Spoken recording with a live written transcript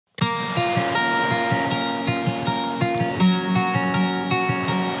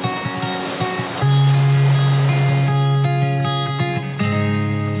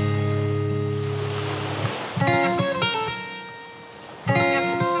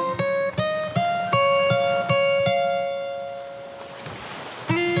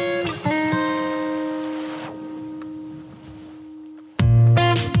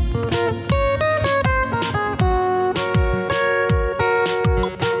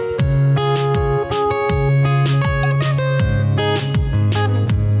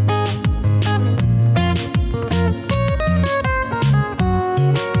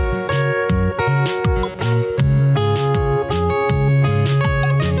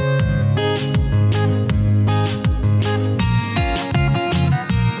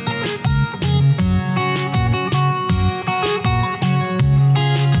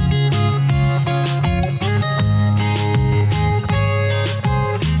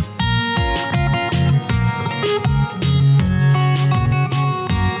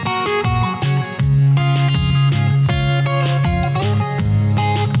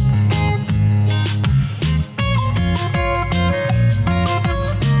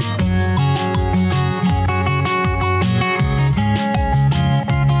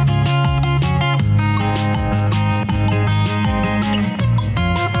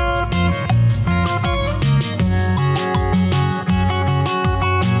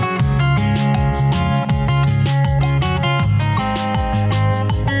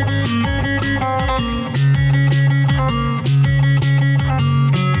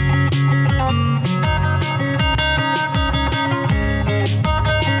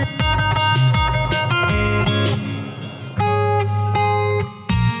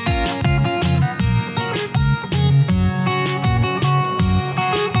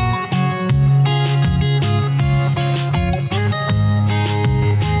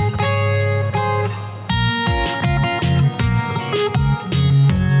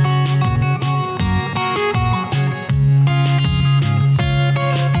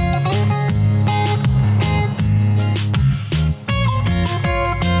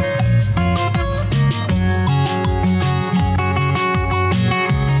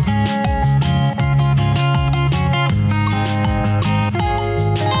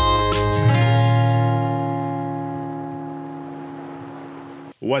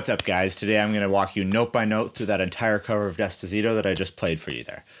What's up, guys? Today I'm going to walk you note by note through that entire cover of Despacito that I just played for you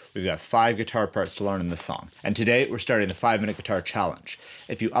there. We've got 5 guitar parts to learn in this song. And today we're starting the 5-minute guitar challenge.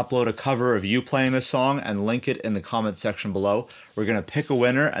 If you upload a cover of you playing this song and link it in the comment section below, we're going to pick a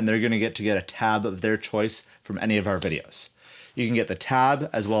winner and they're going to get a tab of their choice from any of our videos. You can get the tab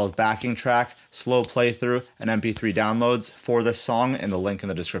as well as backing track, slow playthrough, and MP3 downloads for this song in the link in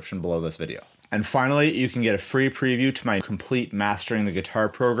the description below this video. And finally, you can get a free preview to my complete Mastering the Guitar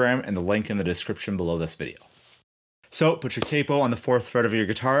program in the link in the description below this video. So put your capo on the 4th fret of your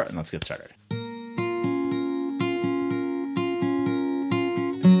guitar and let's get started.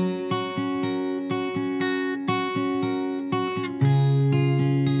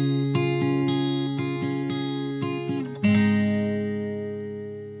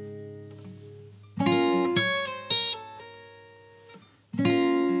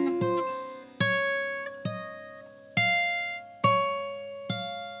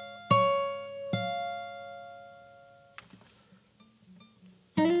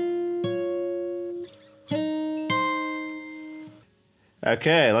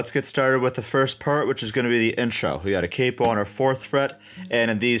 Okay, let's get started with the first part, which is going to be the intro. We got a capo on our 4th fret,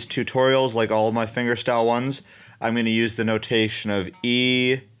 and in these tutorials, like all of my fingerstyle ones, I'm going to use the notation of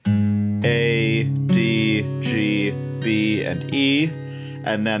E, A, D, G, B, and E,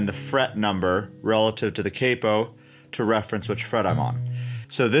 and then the fret number relative to the capo to reference which fret I'm on.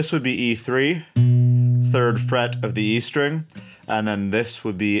 So this would be E3, 3rd fret of the E string, and then this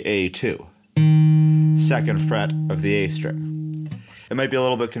would be A2, 2nd fret of the A string. It might be a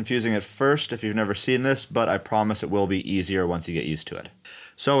little bit confusing at first if you've never seen this, but I promise it will be easier once you get used to it.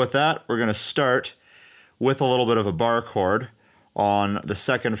 So with that, we're going to start with a little bit of a bar chord on the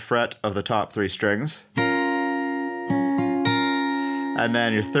 2nd fret of the top 3 strings. And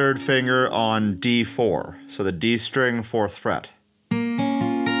then your 3rd finger on D4, so the D string, 4th fret. And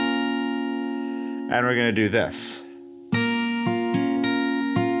we're going to do this.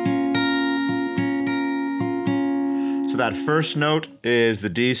 So that first note is the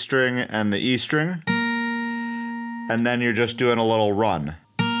D string and the E string, and then you're just doing a little run.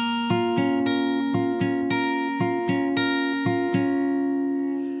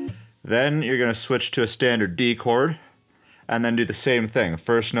 Then you're going to switch to a standard D chord, and then do the same thing.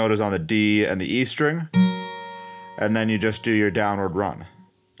 First note is on the D and the E string, and then you just do your downward run.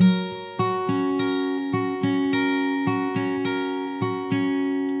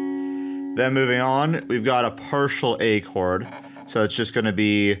 Then moving on, we've got a partial A chord, so it's just going to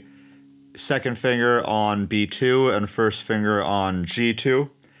be 2nd finger on B2 and 1st finger on G2,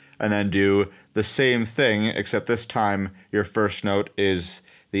 and then do the same thing, except this time your first note is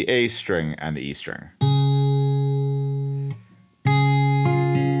the A string and the E string.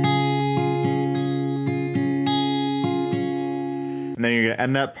 And then you're going to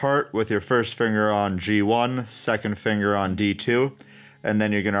end that part with your 1st finger on G1, 2nd finger on D2, and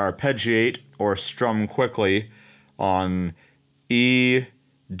then you're going to arpeggiate or strum quickly on E,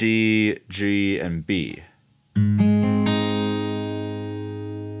 D, G, and B.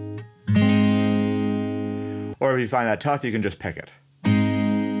 Or if you find that tough, you can just pick it.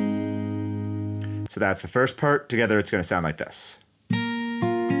 So that's the first part. Together it's going to sound like this.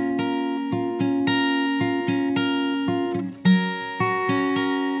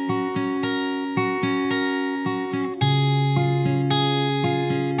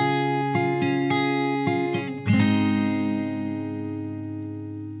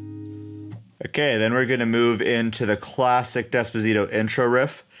 Okay, then we're going to move into the classic Despacito intro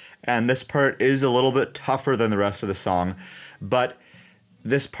riff, and this part is a little bit tougher than the rest of the song, but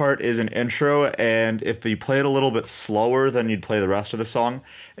this part is an intro, and if you play it a little bit slower than you'd play the rest of the song,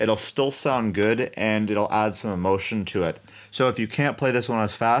 it'll still sound good and it'll add some emotion to it. So if you can't play this one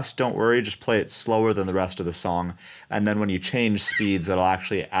as fast, don't worry, just play it slower than the rest of the song, and then when you change speeds, it'll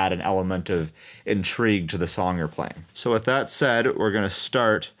actually add an element of intrigue to the song you're playing. So with that said, we're going to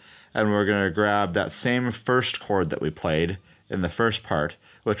start, and we're going to grab that same first chord that we played in the first part,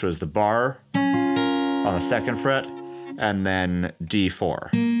 which was the bar on the 2nd fret, and then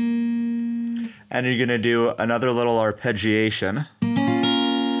D4. And you're going to do another little arpeggiation,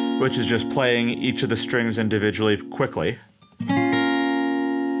 which is just playing each of the strings individually quickly.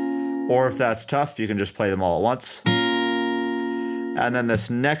 Or if that's tough, you can just play them all at once. And then this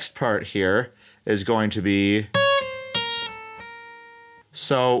next part here is going to be...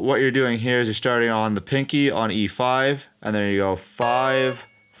 So what you're doing here is you're starting on the pinky on E5, and then you go 5,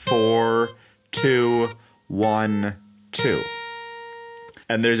 4, 2, 1, 2.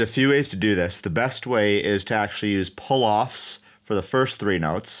 And there's a few ways to do this. The best way is to actually use pull-offs for the first 3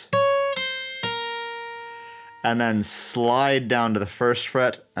 notes, and then slide down to the first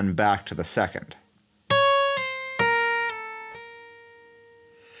fret and back to the second.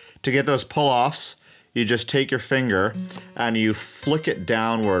 To get those pull-offs, you just take your finger and you flick it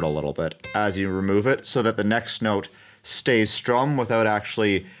downward a little bit as you remove it so that the next note stays strummed without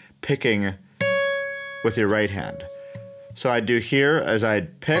actually picking with your right hand. So I'd do here as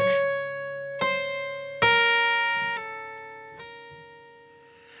I'd pick,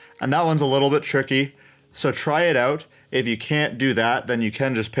 and that one's a little bit tricky, so try it out. If you can't do that, then you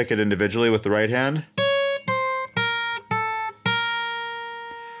can just pick it individually with the right hand.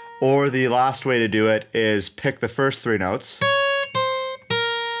 Or the last way to do it is pick the first 3 notes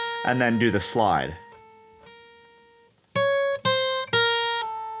and then do the slide.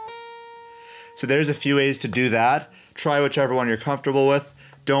 So there's a few ways to do that. Try whichever one you're comfortable with.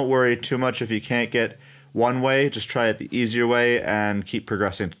 Don't worry too much if you can't get one way. Just try it the easier way and keep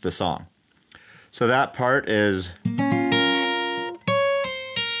progressing through the song. So that part is...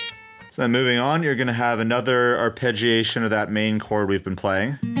 So then moving on, you're going to have another arpeggiation of that main chord we've been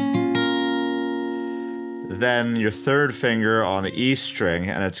playing. Then your third finger on the E string,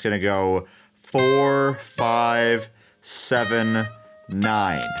 and it's going to go 4, 5, 7,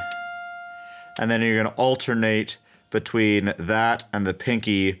 9. And then you're going to alternate between that and the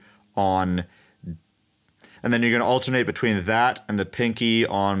pinky on... And then you're going to alternate between that and the pinky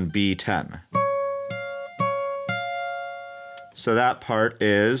on B10. So that part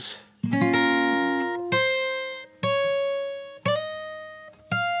is...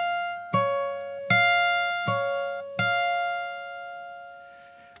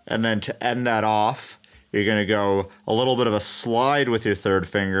 And then to end that off, you're going to go a little bit of a slide with your third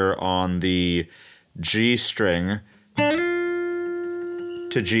finger on the G string to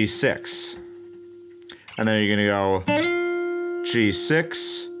G6. And then you're going to go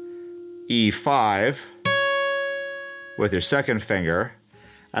G6, E5 with your second finger,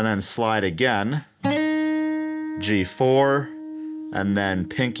 and then slide again, G4, and then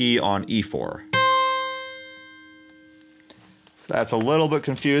pinky on E4. That's a little bit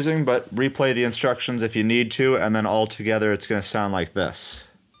confusing, but replay the instructions if you need to, and then all together it's going to sound like this.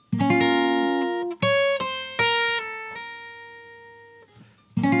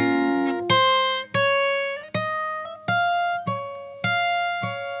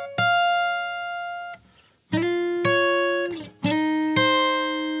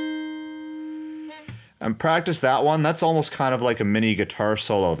 And practice that one. That's almost kind of like a mini guitar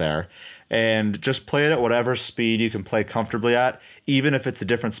solo there. And just play it at whatever speed you can play comfortably at, even if it's a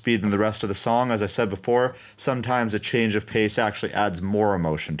different speed than the rest of the song. As I said before, sometimes a change of pace actually adds more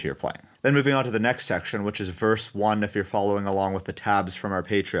emotion to your playing. Then moving on to the next section, which is verse 1, if you're following along with the tabs from our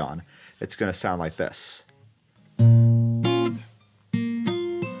Patreon, it's going to sound like this.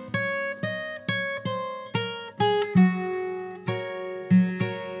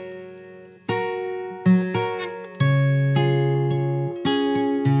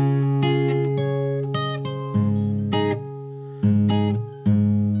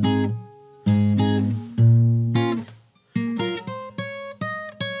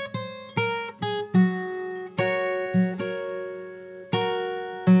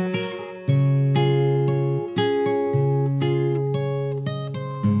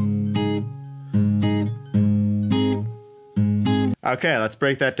 Okay, let's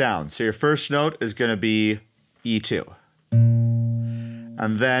break that down. So your first note is going to be E2.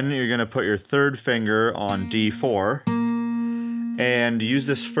 And then you're going to put your third finger on D4 and use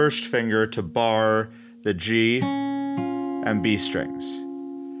this first finger to bar the G and B strings.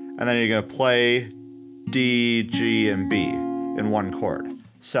 And then you're going to play D, G, and B in one chord.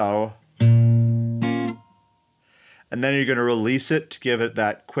 So, and then you're going to release it to give it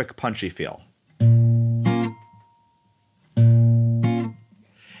that quick punchy feel.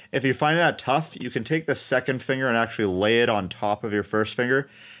 If you're finding that tough, you can take the second finger and actually lay it on top of your first finger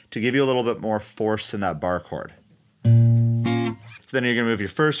to give you a little bit more force in that bar chord. So then you're going to move your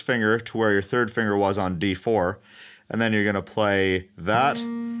first finger to where your third finger was on D4, and then you're going to play that,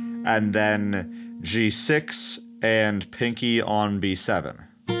 and then G6 and pinky on B7.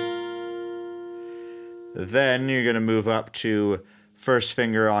 Then you're going to move up to first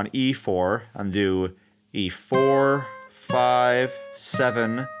finger on E4 and do E4, 5,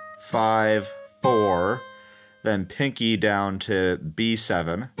 7, 5, 4, then pinky down to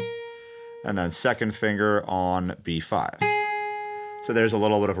B7, and then second finger on B5. So there's a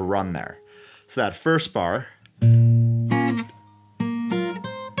little bit of a run there. So that first bar, so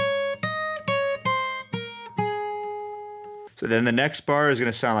then the next bar is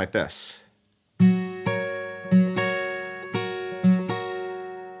going to sound like this.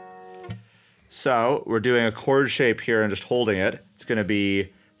 So we're doing a chord shape here and just holding it. It's going to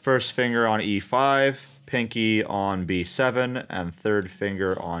be first finger on E5, pinky on B7, and third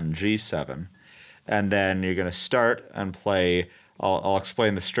finger on G7. And then you're going to start and play, I'll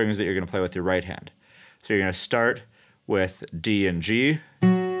explain the strings that you're going to play with your right hand. So you're going to start with D and G,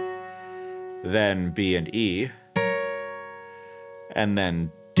 then B and E, and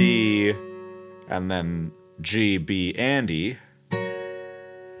then D, and then G, B, and E,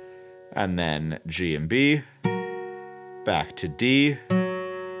 and then G and B, back to D,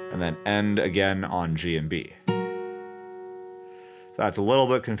 and then end again on G and B. So that's a little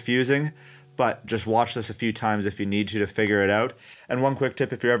bit confusing, but just watch this a few times if you need to figure it out. And one quick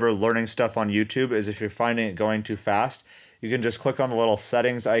tip if you're ever learning stuff on YouTube is if you're finding it going too fast, you can just click on the little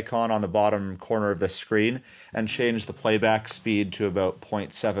settings icon on the bottom corner of the screen and change the playback speed to about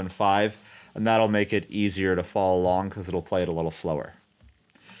 0.75, and that'll make it easier to follow along because it'll play it a little slower.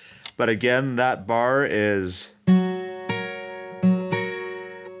 But again, that bar is...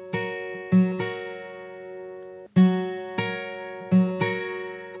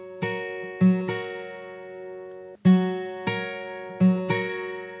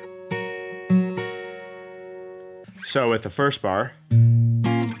 So with the first bar,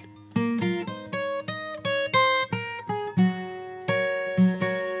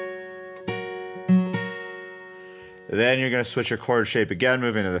 then you're going to switch your chord shape again,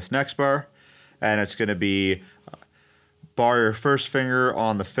 moving to this next bar, and it's going to be bar your first finger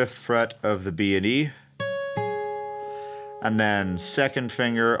on the 5th fret of the B and E, and then second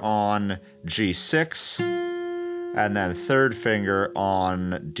finger on G6, and then third finger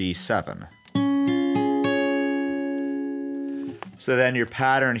on D7. So then your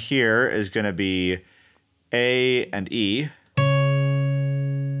pattern here is going to be A and E,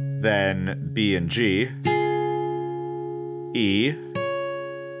 then B and G, E,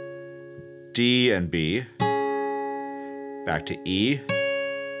 D and B, back to E,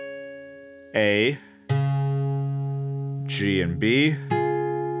 A, G and B,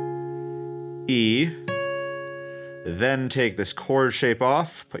 E, then take this chord shape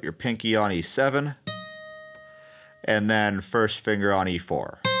off, put your pinky on E7, and then first finger on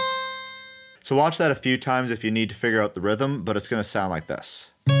E4. So watch that a few times if you need to figure out the rhythm, but it's going to sound like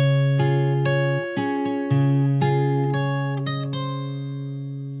this.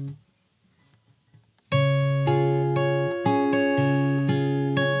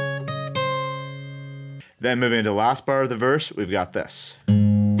 Then moving into the last bar of the verse, we've got this.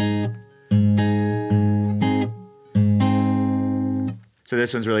 So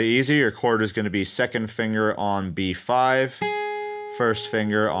this one's really easy. Your chord is going to be second finger on B5, first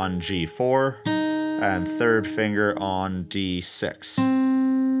finger on G4, and third finger on D6.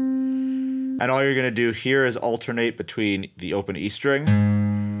 And all you're going to do here is alternate between the open E string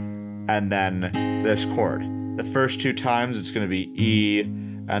and then this chord. The first two times it's going to be E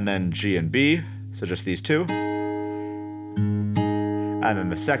and then G and B, so just these two. And then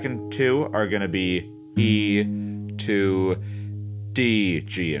the second two are going to be E to D,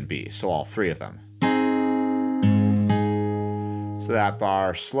 G, and B, so all three of them. So that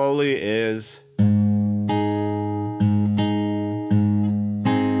bar slowly is...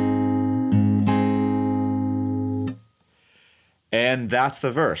 And that's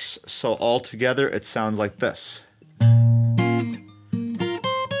the verse. So all together it sounds like this.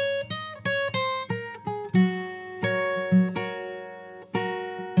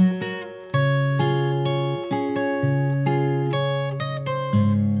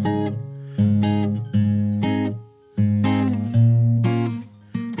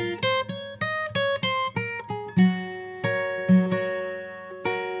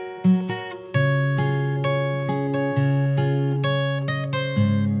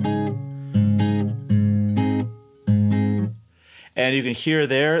 And you can hear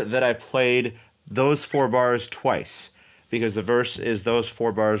there that I played those 4 bars twice because the verse is those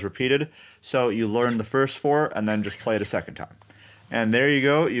 4 bars repeated. So you learn the first 4 and then just play it a second time. And there you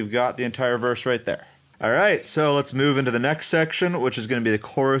go, you've got the entire verse right there. All right, so let's move into the next section, which is going to be the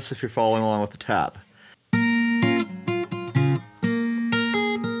chorus if you're following along with the tab.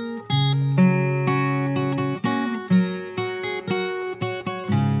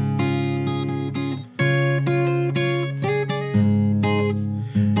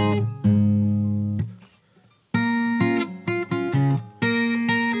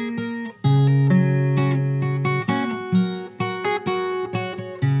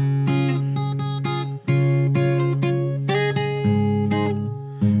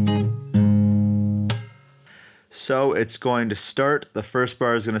 So it's going to start, the first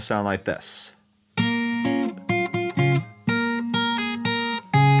bar is going to sound like this.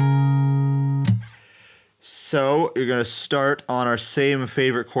 So you're going to start on our same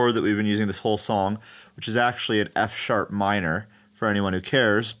favorite chord that we've been using this whole song, which is actually an F sharp minor for anyone who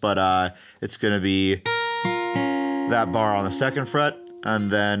cares, but it's going to be that bar on the 2nd fret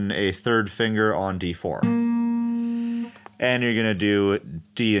and then a 3rd finger on D4. And you're going to do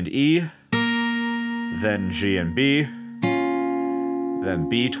D and E, then G and B, then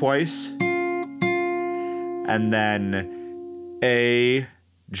B twice, and then A,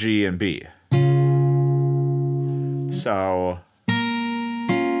 G, and B. So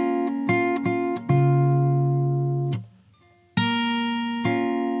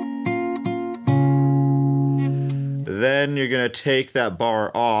then you're going to take that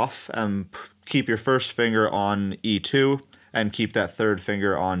bar off and keep your 1st finger on E2 and keep that 3rd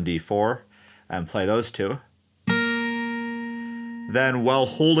finger on D4 and play those 2. Then while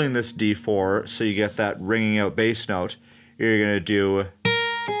holding this D4 so you get that ringing out bass note, you're going to do,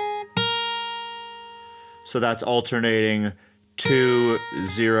 so that's alternating 2,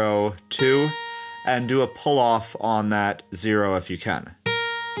 0, 2, and do a pull off on that 0 if you can.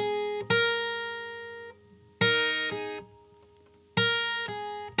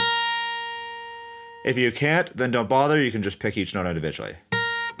 If you can't, then don't bother, you can just pick each note individually.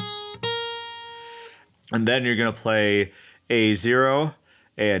 And then you're going to play A0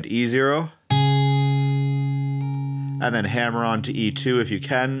 and E0, and then hammer on to E2 if you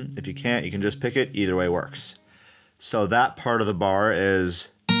can. If you can't, you can just pick it. Either way works. So that part of the bar is,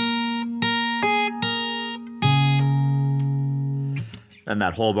 and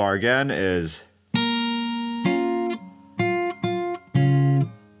that whole bar again is,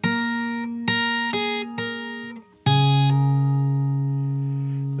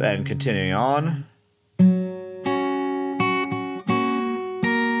 then continuing on.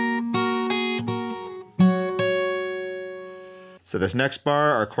 So this next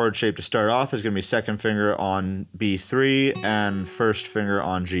bar, our chord shape to start off is going to be 2nd finger on B3 and 1st finger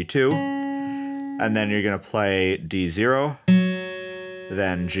on G2. And then you're going to play D0,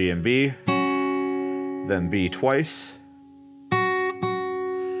 then G and B, then B twice.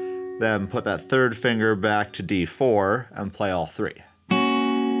 Then put that 3rd finger back to D4 and play all 3.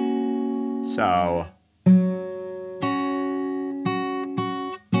 So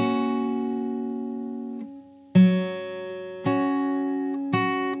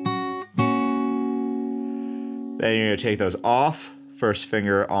then you're going to take those off, 1st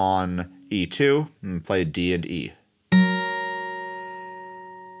finger on E2, and play D and E.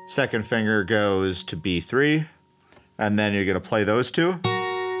 2nd finger goes to B3, and then you're going to play those 2.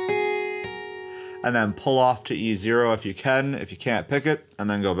 And then pull off to E0 if you can. If you can't, pick it, and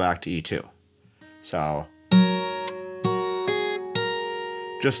then go back to E2. So,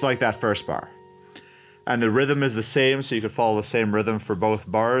 just like that first bar. And the rhythm is the same, so you could follow the same rhythm for both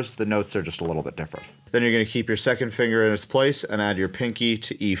bars. The notes are just a little bit different. Then you're going to keep your 2nd finger in its place and add your pinky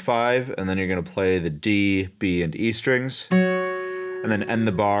to E5, and then you're going to play the D, B, and E strings, and then end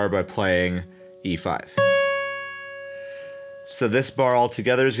the bar by playing E5. So this bar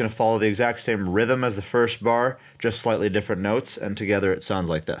altogether is going to follow the exact same rhythm as the first bar, just slightly different notes, and together it sounds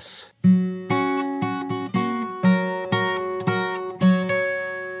like this.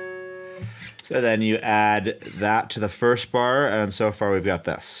 So then you add that to the first bar, and so far we've got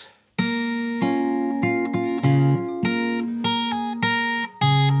this.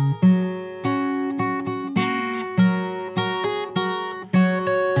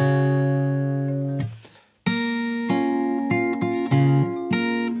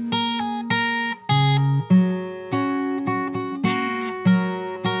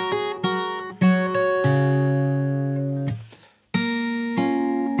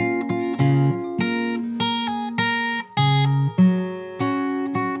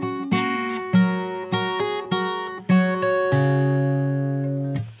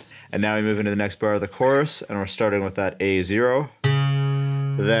 And now we move into the next bar of the chorus, and we're starting with that A0.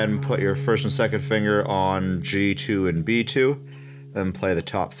 Then put your 1st and 2nd finger on G2 and B2, then play the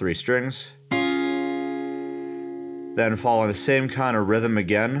top 3 strings. Then following the same kind of rhythm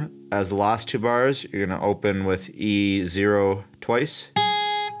again as the last 2 bars, you're going to open with E0 twice,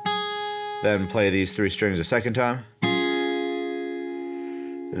 then play these 3 strings a second time.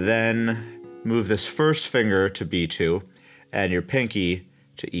 Then move this 1st finger to B2 and your pinky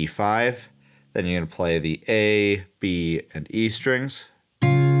to E5, then you're going to play the A, B, and E strings,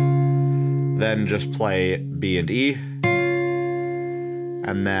 then just play B and E,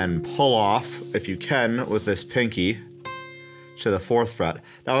 and then pull off, if you can, with this pinky to the 4th fret.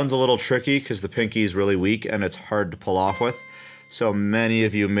 That one's a little tricky because the pinky is really weak and it's hard to pull off with, so many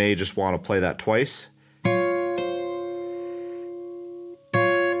of you may just want to play that twice.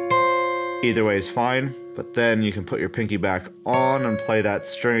 Either way is fine. But then you can put your pinky back on and play that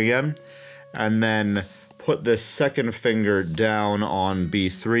string again, and then put this second finger down on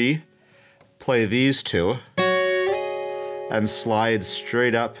B3, play these two, and slide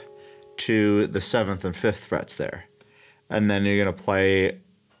straight up to the 7th and 5th frets there. And then you're going to play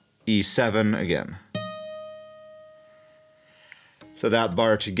E7 again. So that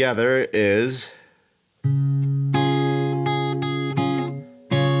bar together is...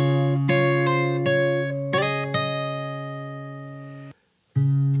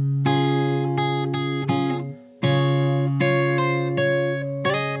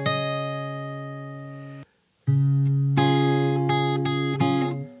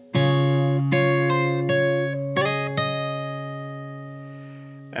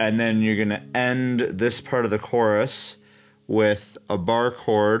 And then you're going to end this part of the chorus with a bar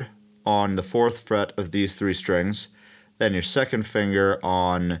chord on the 4th fret of these 3 strings, then your second finger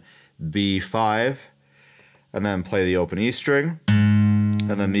on B5, and then play the open E string, and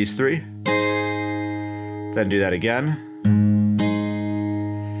then these 3. Then do that again.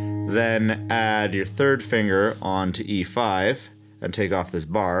 Then add your 3rd finger onto E5 and take off this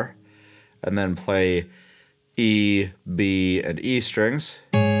bar, and then play E, B, and E strings.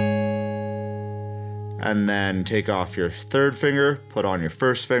 And then take off your 3rd finger, put on your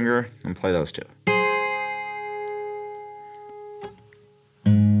 1st finger, and play those 2.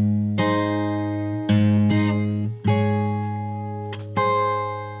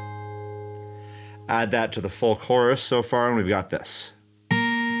 Add that to the full chorus so far, and we've got this.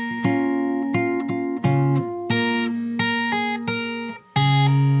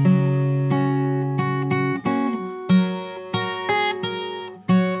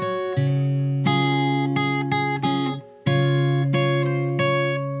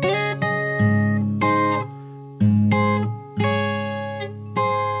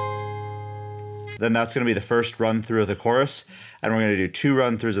 Then that's going to be the first run through of the chorus, and we're going to do 2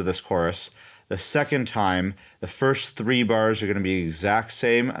 run throughs of this chorus. The second time, the first 3 bars are going to be the exact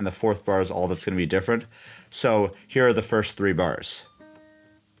same, and the 4th bar is all that's going to be different. So here are the first 3 bars.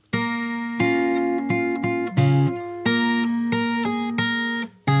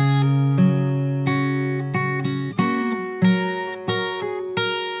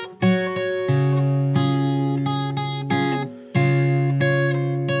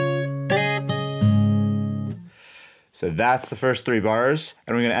 So that's the first 3 bars,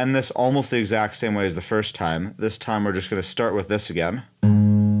 and we're going to end this almost the exact same way as the first time. This time we're just going to start with this again.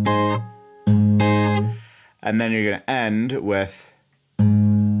 And then you're going to end with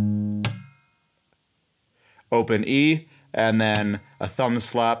open E, and then a thumb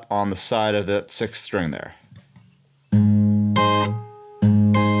slap on the side of the 6th string there. And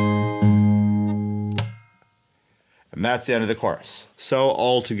that's the end of the chorus. So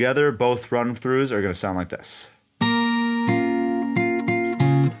all together, both run-throughs are going to sound like this.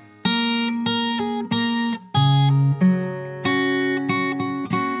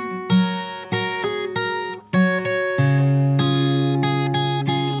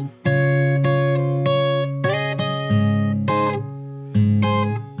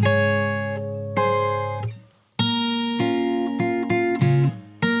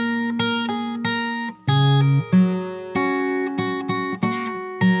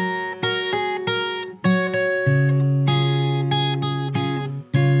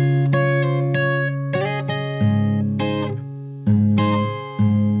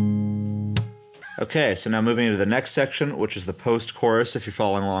 Okay, so now moving into the next section, which is the post-chorus. If you're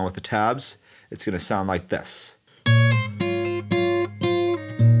following along with the tabs, it's going to sound like this.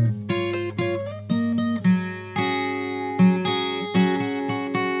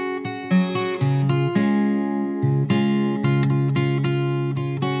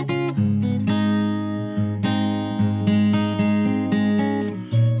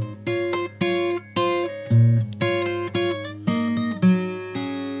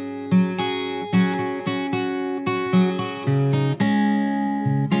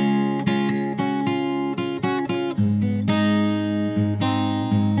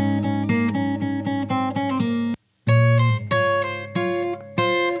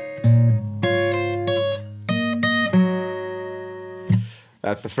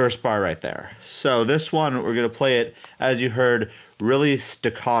 That's the first bar right there. So this one, we're going to play it, as you heard, really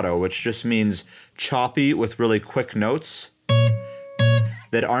staccato, which just means choppy with really quick notes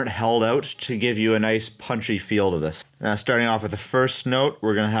that aren't held out to give you a nice punchy feel to this. Now starting off with the first note,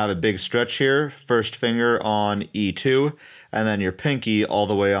 we're going to have a big stretch here, first finger on E2, and then your pinky all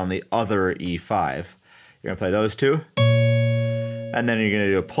the way on the other E5. You're going to play those 2, and then you're going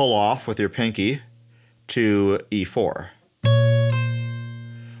to do a pull off with your pinky to E4.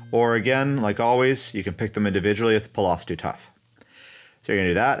 Or again, like always, you can pick them individually if the pull-off's too tough. So you're going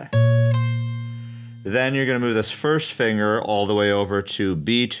to do that. Then you're going to move this first finger all the way over to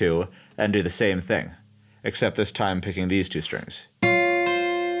B2 and do the same thing, except this time picking these two strings.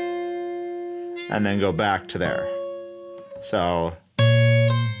 And then go back to there. So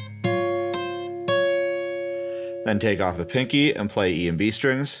then take off the pinky and play E and B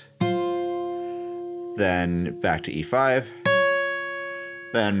strings. Then back to E5.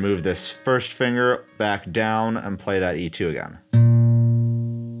 Then move this first finger back down and play that E2 again.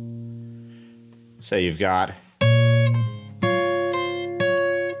 So you've got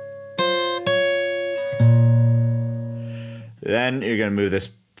then you're going to move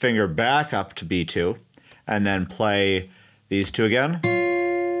this finger back up to B2 and then play these two again,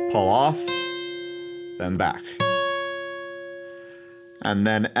 pull off, then back. And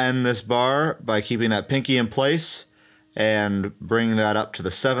then end this bar by keeping that pinky in place and bringing that up to the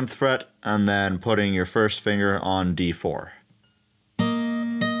 7th fret and then putting your first finger on D4.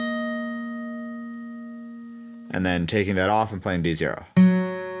 And then taking that off and playing D0.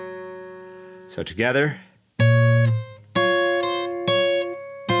 So together.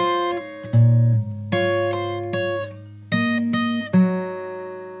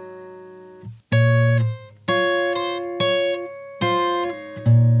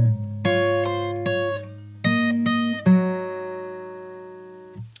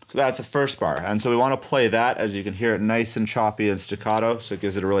 So that's the first bar, and so we want to play that, as you can hear it nice and choppy and staccato, so it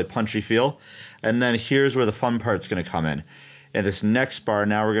gives it a really punchy feel. And then here's where the fun part's going to come in. In this next bar,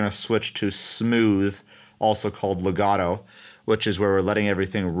 now we're going to switch to smooth, also called legato, which is where we're letting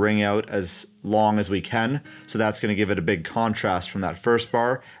everything ring out as long as we can. So that's going to give it a big contrast from that first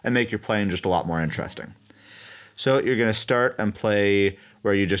bar and make your playing just a lot more interesting. So you're going to start and play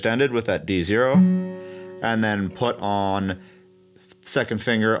where you just ended with that D0, and then put on second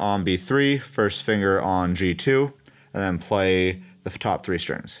finger on B3, first finger on G2, and then play the top 3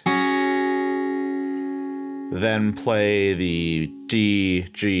 strings. Then play the D,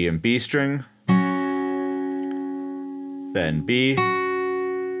 G, and B string. Then B,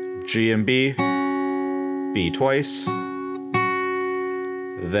 G and B, B twice.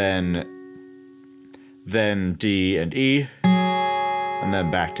 Then D and E, and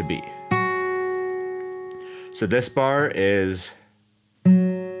then back to B. So this bar is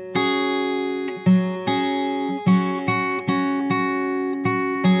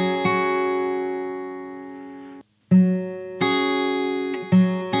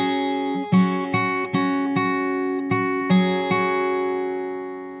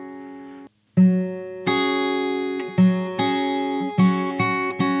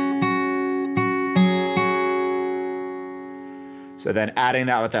so then adding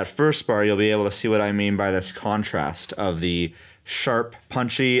that with that first bar, you'll be able to see what I mean by this contrast of the sharp,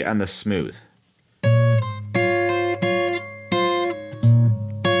 punchy, and the smooth.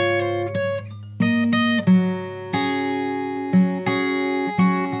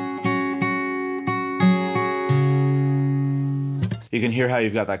 You can hear how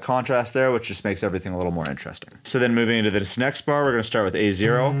you've got that contrast there, which just makes everything a little more interesting. So then moving into this next bar, we're going to start with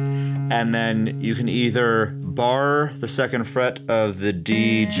A0, and then you can either bar the 2nd fret of the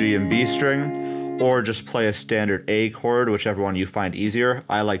D, G, and B string, or just play a standard A chord, whichever one you find easier.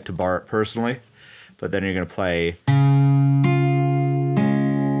 I like to bar it personally, but then you're going to play.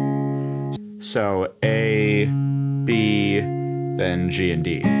 So A, B, then G and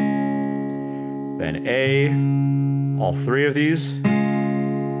D. Then A, all 3 of these.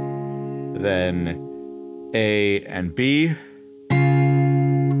 Then A and B,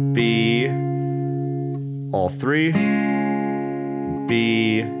 B, all 3,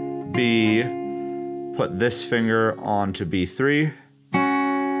 B, B, put this finger onto B3,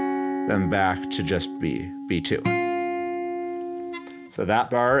 then back to just B, B2. So that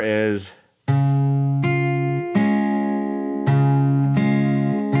bar is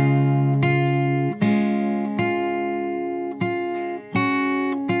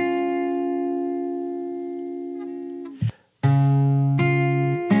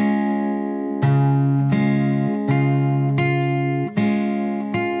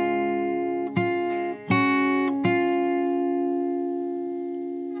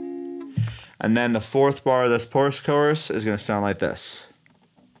and then the 4th bar of this chorus is going to sound like this.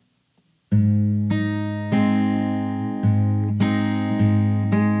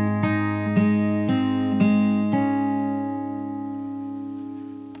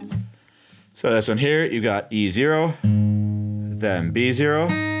 So this one here, you got E0, then B0,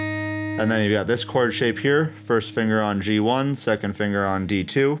 and then you've got this chord shape here, first finger on G1, second finger on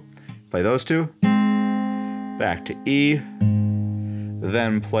D2, play those two, back to E,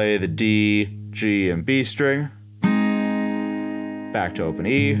 then play the D, G, and B string, back to open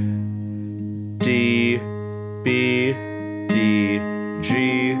E, D, B, D,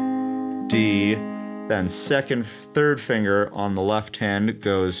 G, D, then third finger on the left hand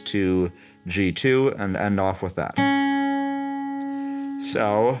goes to G2 and end off with that.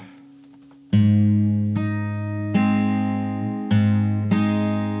 So,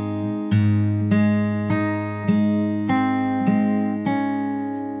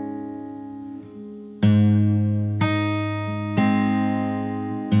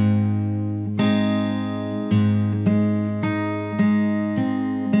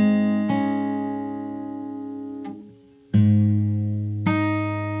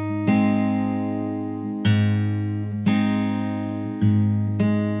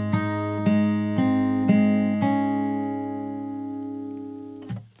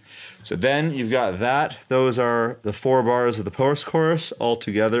 so then you've got that. Those are the 4 bars of the post-chorus. All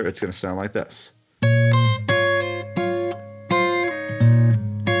together, it's going to sound like this.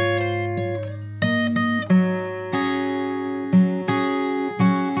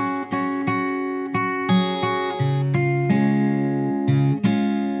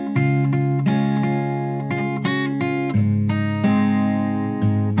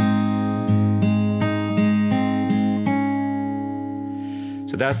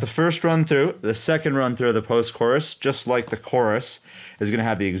 So that's the first run through. The second run through of the post-chorus, just like the chorus, is going to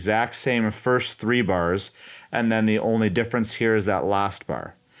have the exact same first 3 bars, and then the only difference here is that last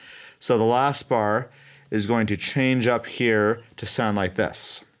bar. So the last bar is going to change up here to sound like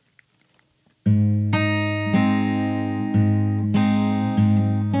this.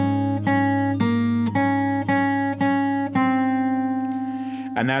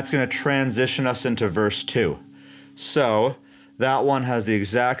 And that's going to transition us into verse 2. So that one has the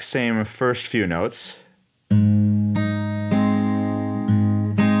exact same first few notes. Then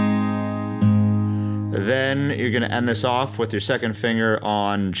you're going to end this off with your second finger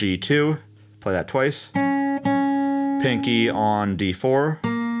on G2, play that twice, pinky on D4,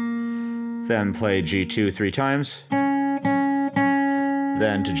 then play G2 3 times,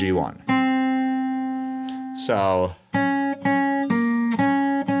 then to G1. So,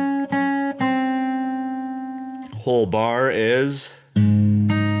 whole bar is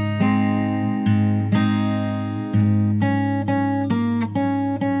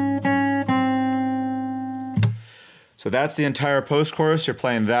so that's the entire post-chorus. You're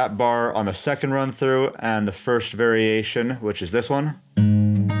playing that bar on the second run through and the first variation, which is this one.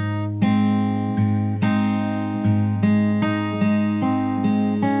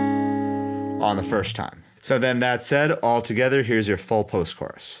 On the first time. So then that said, all together, here's your full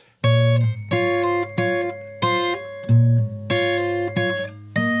post-chorus.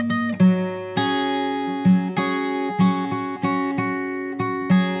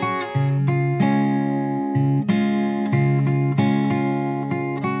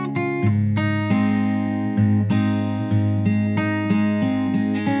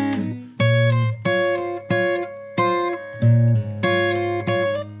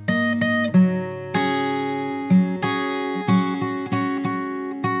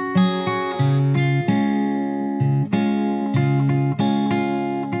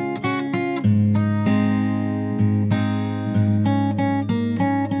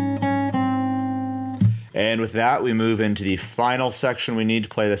 And with that, we move into the final section we need to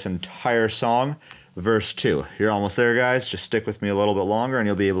play this entire song, verse 2. You're almost there, guys. Just stick with me a little bit longer and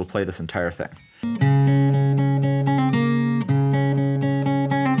you'll be able to play this entire thing.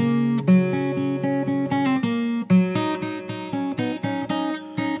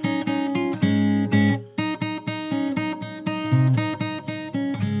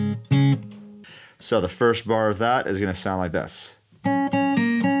 So the first bar of that is going to sound like this.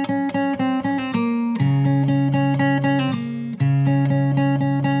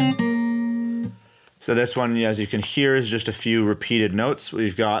 So this one, as you can hear, is just a few repeated notes.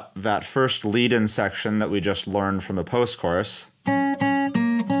 We've got that first lead-in section that we just learned from the post-chorus. We've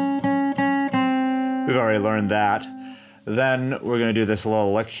already learned that. Then we're going to do this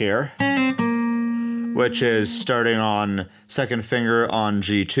little lick here, which is starting on second finger on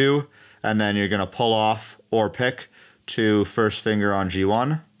G2, and then you're going to pull off or pick to first finger on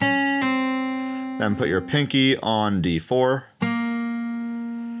G1. Then put your pinky on D4.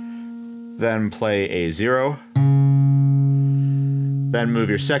 Then play A0. Then move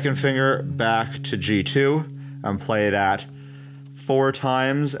your second finger back to G2 and play that 4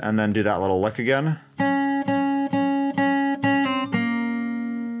 times and then do that little lick again.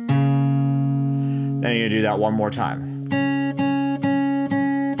 Then you're going to do that one more time.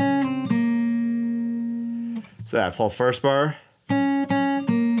 So that full first bar.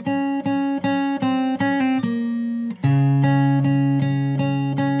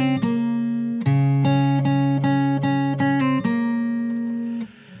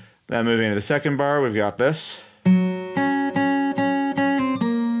 Then moving into the second bar, we've got this.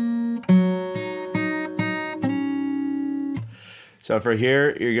 So for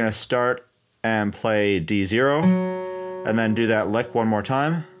here, you're going to start and play D0, and then do that lick one more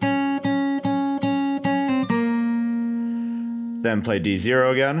time. Then play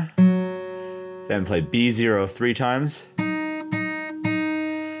D0 again. Then play B0 3 times.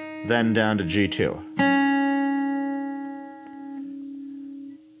 Then down to G2.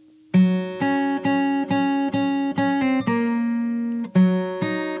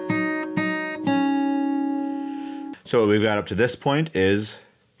 So what we've got up to this point is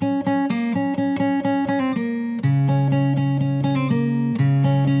then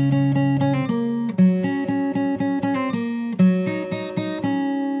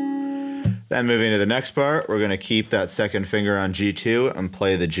moving to the next bar, we're going to keep that second finger on G2 and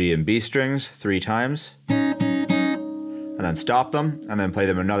play the G and B strings 3 times. And then stop them, and then play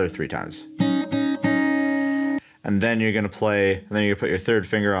them another 3 times. And then you're going to put your third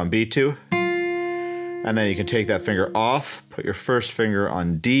finger on B2. And then you can take that finger off, put your first finger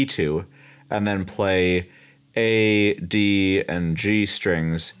on D2, and then play A, D, and G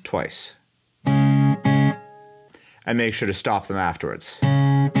strings twice. And make sure to stop them afterwards.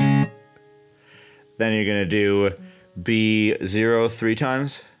 Then you're going to do B0 3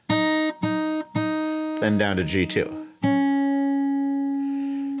 times, then down to G2.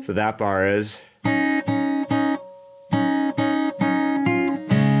 So that bar is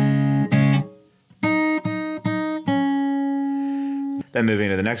Then moving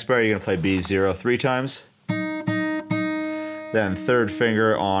to the next bar, you're going to play B0 3 times. Then third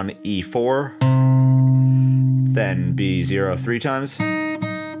finger on E4. Then B0 3 times.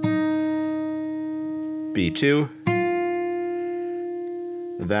 B2.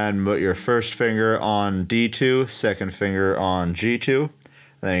 Then put your first finger on D2, second finger on G2.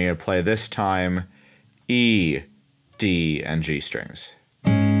 Then you're going to play this time E, D, and G strings.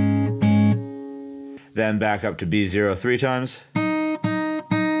 Then back up to B0 3 times.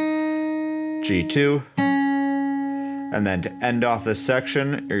 G2, and then to end off this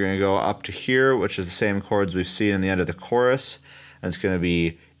section, you're going to go up to here, which is the same chords we've seen in the end of the chorus, and it's going to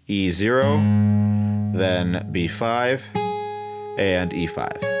be E0, then B5, and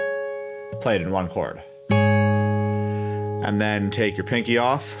E5, played in one chord. And then take your pinky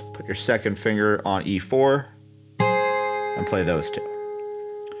off, put your second finger on E4, and play those 2.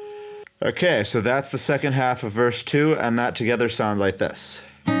 Okay, so that's the second half of verse 2, and that together sounds like this.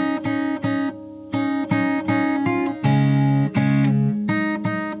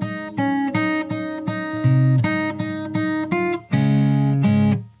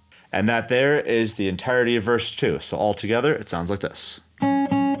 And that there is the entirety of verse 2. So all together, it sounds like this.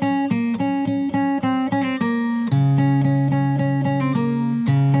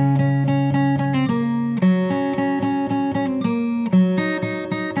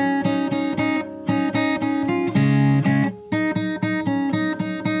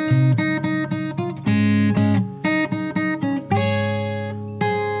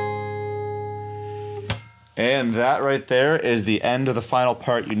 And that right there is the end of the final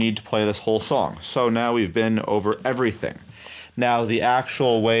part you need to play this whole song. So now we've been over everything. Now the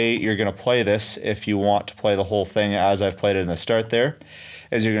actual way you're going to play this, if you want to play the whole thing as I've played it in the start there,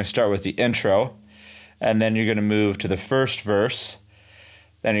 is you're going to start with the intro, and then you're going to move to the first verse,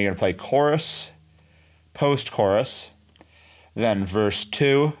 then you're going to play chorus, post-chorus, then verse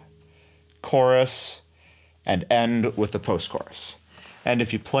 2, chorus, and end with the post-chorus. And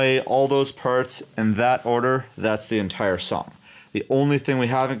if you play all those parts in that order, that's the entire song. The only thing we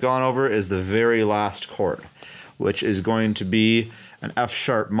haven't gone over is the very last chord, which is going to be an F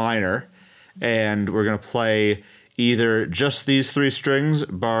sharp minor, and we're going to play either just these 3 strings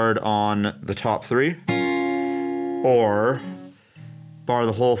barred on the top 3, or bar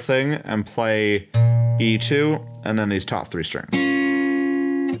the whole thing and play E2 and then these top 3 strings.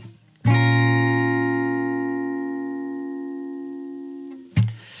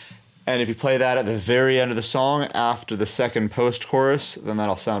 And if you play that at the very end of the song after the second post-chorus, then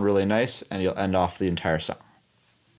that'll sound really nice and you'll end off the entire song.